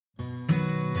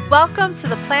Welcome to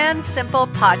the Plan Simple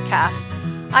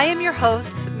podcast. I am your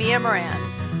host, Mia Moran.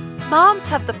 Moms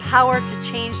have the power to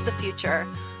change the future,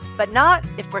 but not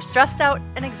if we're stressed out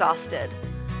and exhausted.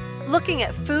 Looking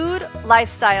at food,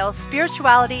 lifestyle,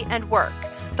 spirituality, and work,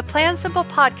 the Plan Simple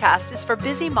podcast is for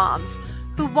busy moms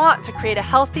who want to create a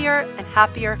healthier and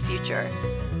happier future.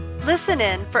 Listen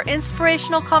in for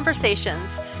inspirational conversations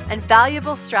and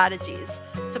valuable strategies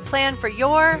to plan for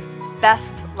your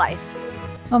best life.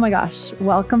 Oh my gosh,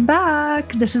 welcome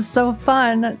back. This is so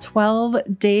fun.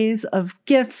 12 days of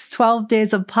gifts, 12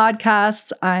 days of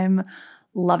podcasts. I'm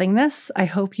loving this. I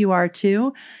hope you are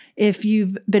too. If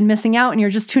you've been missing out and you're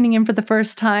just tuning in for the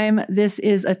first time, this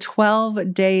is a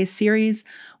 12-day series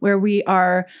where we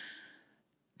are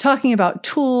talking about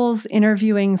tools,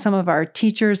 interviewing some of our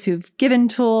teachers who've given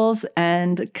tools,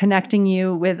 and connecting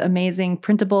you with amazing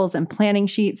printables and planning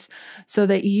sheets so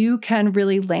that you can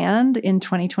really land in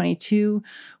 2022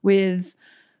 with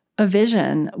a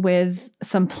vision, with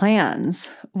some plans,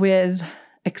 with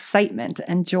excitement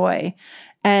and joy.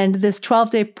 And this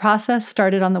 12-day process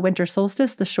started on the winter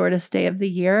solstice, the shortest day of the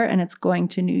year, and it's going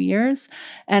to New Year's.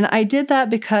 And I did that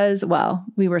because, well,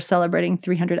 we were celebrating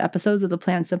 300 episodes of the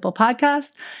Plan Simple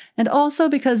podcast, and also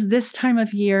because this time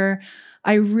of year,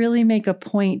 I really make a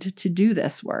point to do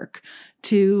this work,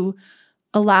 to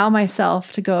allow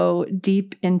myself to go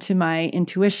deep into my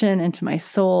intuition, into my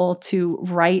soul, to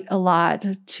write a lot,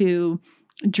 to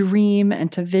dream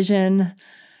and to vision.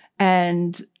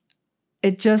 And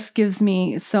it just gives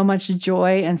me so much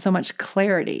joy and so much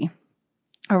clarity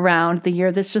around the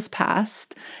year that's just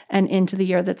passed and into the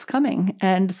year that's coming.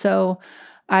 And so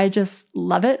I just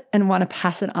love it and want to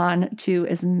pass it on to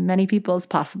as many people as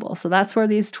possible. So that's where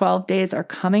these 12 days are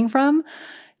coming from.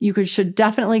 You should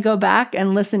definitely go back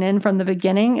and listen in from the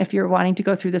beginning if you're wanting to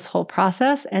go through this whole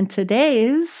process. And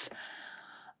today's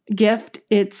gift,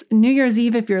 it's New Year's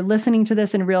Eve if you're listening to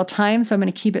this in real time. So I'm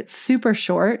going to keep it super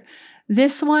short.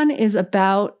 This one is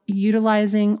about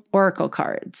utilizing Oracle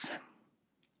cards.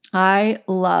 I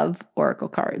love Oracle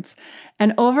cards.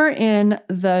 And over in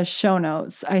the show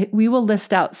notes, we will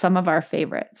list out some of our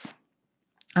favorites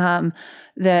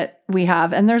that we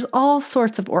have. And there's all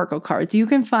sorts of Oracle cards. You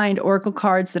can find Oracle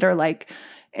cards that are like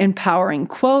empowering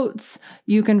quotes.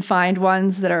 You can find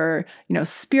ones that are,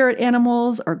 spirit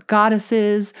animals or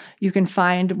goddesses. You can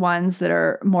find ones that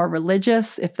are more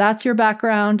religious, if that's your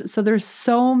background. So there's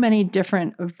so many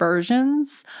different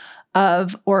versions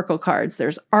of Oracle cards.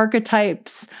 There's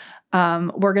archetypes.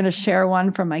 We're going to share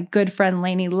one from my good friend,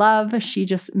 Lainey Love. She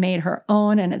just made her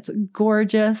own and it's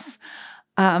gorgeous.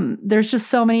 There's just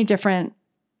so many different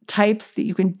types that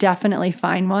you can definitely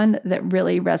find one that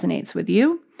really resonates with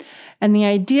you. And the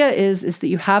idea is that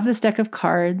you have this deck of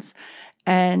cards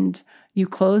and you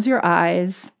close your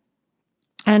eyes.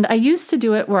 And I used to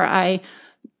do it where I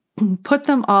put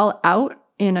them all out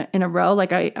in a row,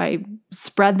 like I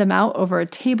spread them out over a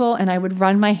table and I would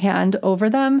run my hand over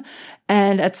them.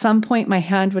 And at some point my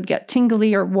hand would get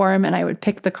tingly or warm and I would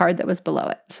pick the card that was below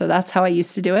it. So that's how I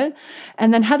used to do it.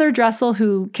 And then Heather Dressel,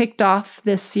 who kicked off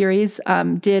this series,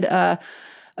 did a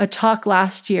talk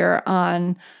last year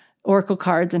on Oracle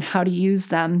cards and how to use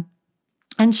them.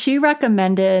 And she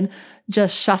recommended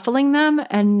just shuffling them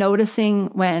and noticing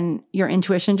when your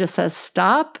intuition just says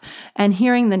stop and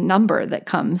hearing the number that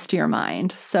comes to your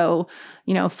mind. So,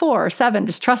 4 or 7,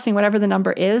 just trusting whatever the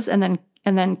number is and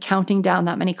then counting down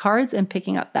that many cards and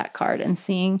picking up that card and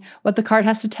seeing what the card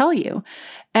has to tell you.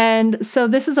 And so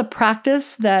this is a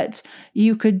practice that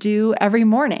you could do every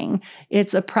morning.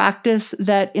 It's a practice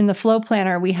that in the Flow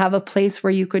Planner, we have a place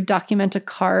where you could document a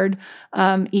card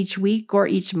each week or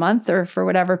each month or for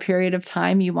whatever period of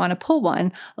time you want to pull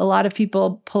one. A lot of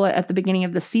people pull it at the beginning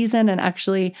of the season, and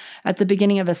actually at the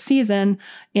beginning of a season,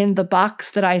 in the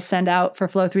box that I send out for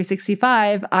Flow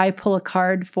 365, I pull a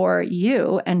card for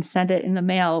you and send it in the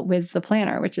mail with the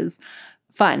planner, which is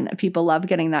fun. People love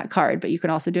getting that card, but you can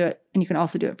also do it, and you can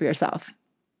also do it for yourself.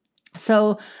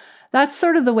 So that's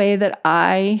sort of the way that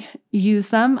I use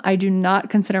them. I do not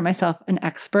consider myself an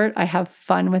expert. I have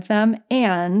fun with them,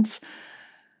 and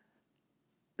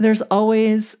there's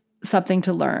always something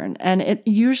to learn. And it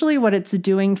usually what it's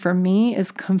doing for me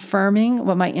is confirming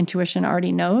what my intuition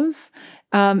already knows.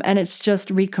 And it's just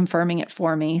reconfirming it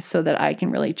for me so that I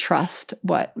can really trust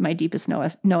what my deepest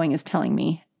knowing is telling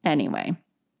me anyway.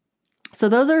 So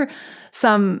those are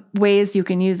some ways you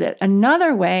can use it.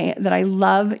 Another way that I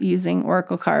love using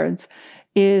Oracle cards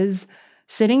is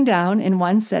sitting down in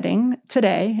one sitting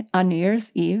today on New Year's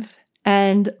Eve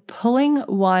and pulling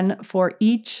one for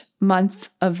each month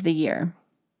of the year.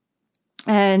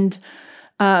 And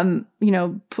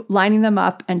lining them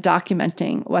up and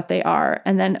documenting what they are.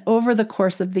 And then over the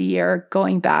course of the year,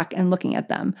 going back and looking at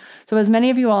them. So as many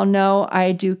of you all know,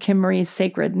 I do Kim Marie's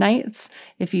Sacred Nights.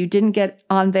 If you didn't get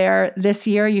on there this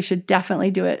year, you should definitely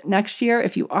do it next year.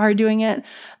 If you are doing it,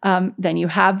 then you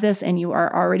have this and you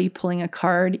are already pulling a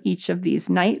card each of these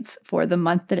nights for the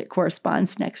month that it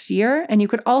corresponds next year. And you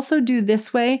could also do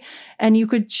this way, and you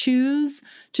could choose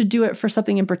to do it for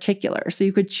something in particular. So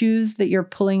you could choose that you're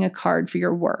pulling a card for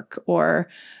your work or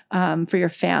for your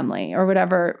family or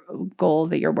whatever goal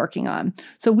that you're working on.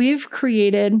 So we've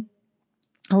created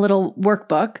a little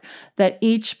workbook that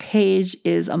each page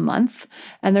is a month,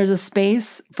 and there's a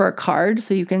space for a card.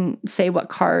 So you can say what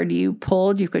card you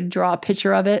pulled. You could draw a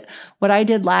picture of it. What I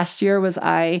did last year was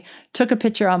I took a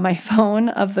picture on my phone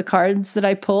of the cards that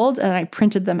I pulled, and I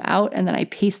printed them out, and then I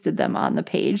pasted them on the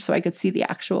page so I could see the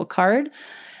actual card.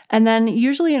 And then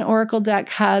usually an Oracle deck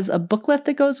has a booklet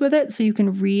that goes with it, so you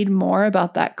can read more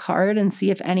about that card and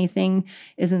see if anything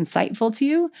is insightful to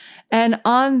you. And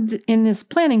in this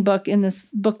planning book, in this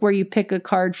book where you pick a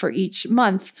card for each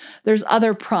month, there's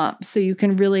other prompts, so you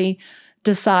can really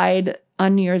decide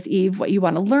on New Year's Eve what you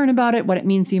want to learn about it, what it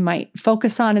means you might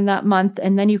focus on in that month,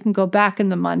 and then you can go back in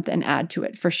the month and add to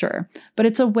it for sure. But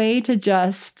it's a way to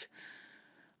just,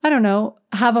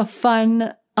 have a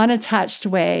fun, unattached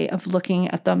way of looking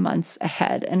at the months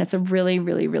ahead. And it's a really,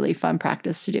 really, really fun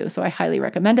practice to do. So I highly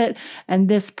recommend it. And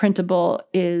this printable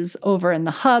is over in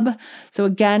the hub. So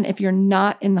again, if you're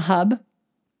not in the hub,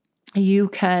 you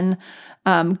can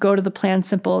go to the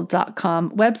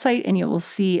plansimple.com website and you will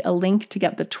see a link to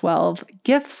get the 12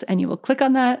 gifts, and you will click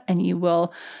on that and you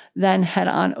will then head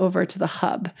on over to the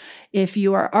hub. If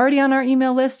you are already on our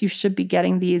email list, you should be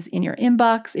getting these in your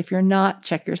inbox. If you're not,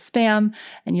 check your spam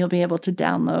and you'll be able to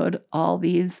download all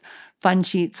these fun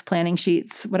sheets, planning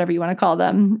sheets, whatever you want to call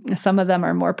them. Some of them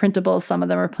are more printable, some of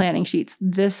them are planning sheets.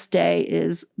 This day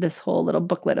is this whole little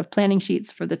booklet of planning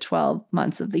sheets for the 12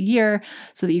 months of the year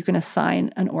so that you can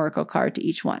assign an Oracle card to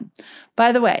each one.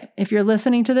 By the way, if you're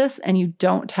listening to this and you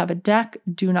don't have a deck,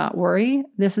 do not worry.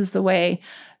 This is the way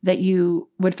that you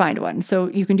would find one. So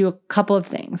you can do a couple of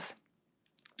things.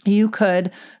 You could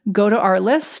go to our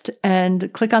list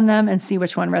and click on them and see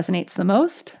which one resonates the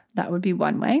most. That would be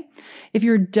one way. If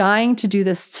you're dying to do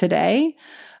this today,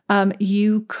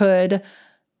 you could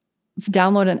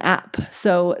download an app.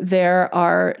 So there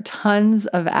are tons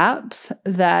of apps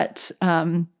that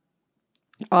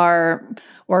are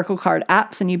Oracle card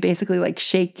apps, and you basically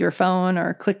shake your phone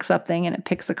or click something and it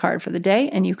picks a card for the day,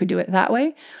 and you could do it that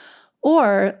way.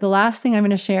 Or the last thing I'm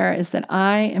going to share is that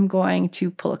I am going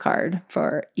to pull a card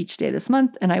for each day this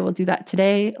month, and I will do that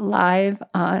today live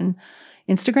on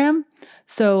Instagram.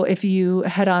 So if you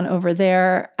head on over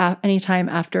there anytime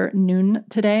after noon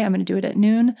today, I'm going to do it at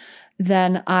noon,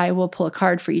 then I will pull a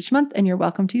card for each month, and you're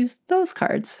welcome to use those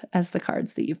cards as the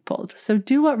cards that you've pulled. So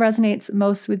do what resonates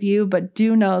most with you, but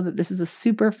do know that this is a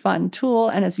super fun tool.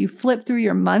 And as you flip through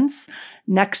your months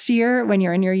next year, when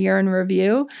you're in your year in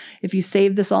review, if you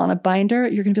save this all in a binder,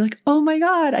 you're going to be like, oh my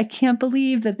God, I can't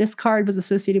believe that this card was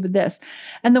associated with this.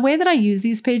 And the way that I use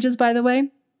these pages, by the way,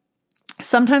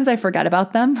 sometimes I forget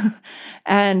about them.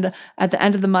 And at the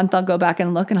end of the month, I'll go back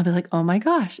and look and I'll be like, oh my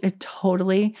gosh, it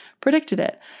totally predicted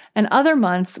it. And other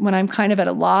months when I'm kind of at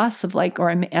a loss of or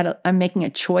I'm making a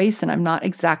choice and I'm not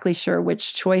exactly sure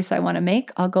which choice I want to make,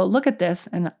 I'll go look at this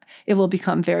and it will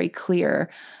become very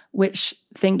clear which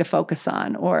thing to focus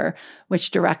on or which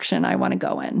direction I want to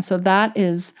go in. So that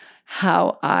is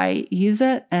how I use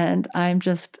it. And I'm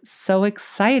just so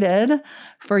excited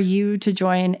for you to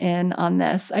join in on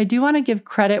this. I do want to give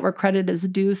credit where credit is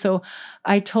due. So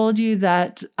I told you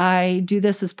that I do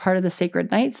this as part of the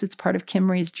Sacred Nights. It's part of Kim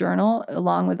Marie's journal,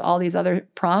 along with all these other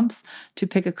prompts to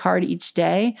pick a card each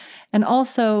day. And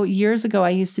also years ago,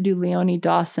 I used to do Leonie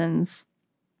Dawson's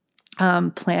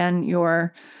Plan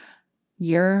Your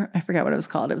Year. I forget what it was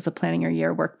called. It was a Planning Your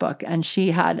Year workbook. And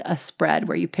she had a spread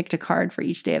where you picked a card for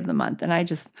each day of the month. And I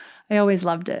always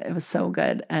loved it. It was so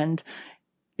good. And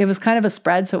it was kind of a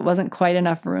spread, so it wasn't quite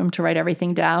enough room to write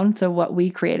everything down. So what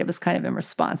we created was kind of in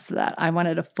response to that. I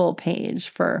wanted a full page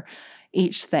for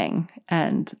each thing.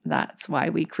 And that's why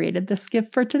we created this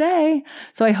gift for today.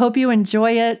 So I hope you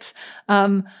enjoy it.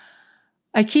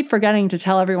 I keep forgetting to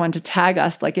tell everyone to tag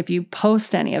us, if you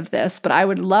post any of this, but I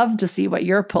would love to see what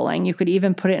you're pulling. You could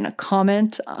even put it in a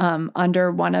comment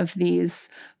under one of these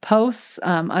posts,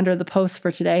 under the post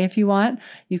for today if you want.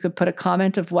 You could put a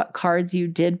comment of what cards you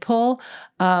did pull,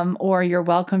 or you're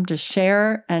welcome to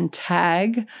share and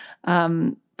tag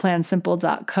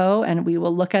plansimple.co, and we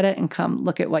will look at it and come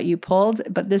look at what you pulled.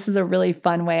 But this is a really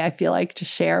fun way, I feel like, to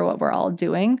share what we're all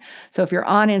doing. So if you're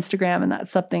on Instagram and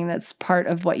that's something that's part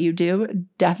of what you do,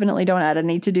 definitely don't add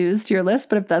any to-dos to your list.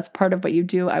 But if that's part of what you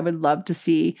do, I would love to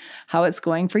see how it's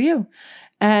going for you.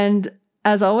 And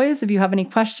as always, if you have any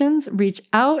questions, reach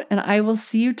out, and I will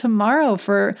see you tomorrow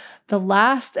for the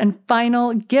last and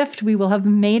final gift. We will have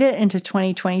made it into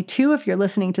 2022 if you're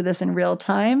listening to this in real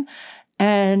time,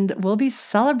 and we'll be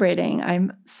celebrating.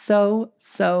 I'm so,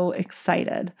 so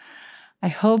excited. I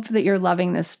hope that you're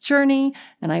loving this journey,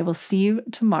 and I will see you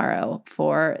tomorrow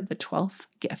for the 12th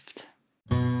gift.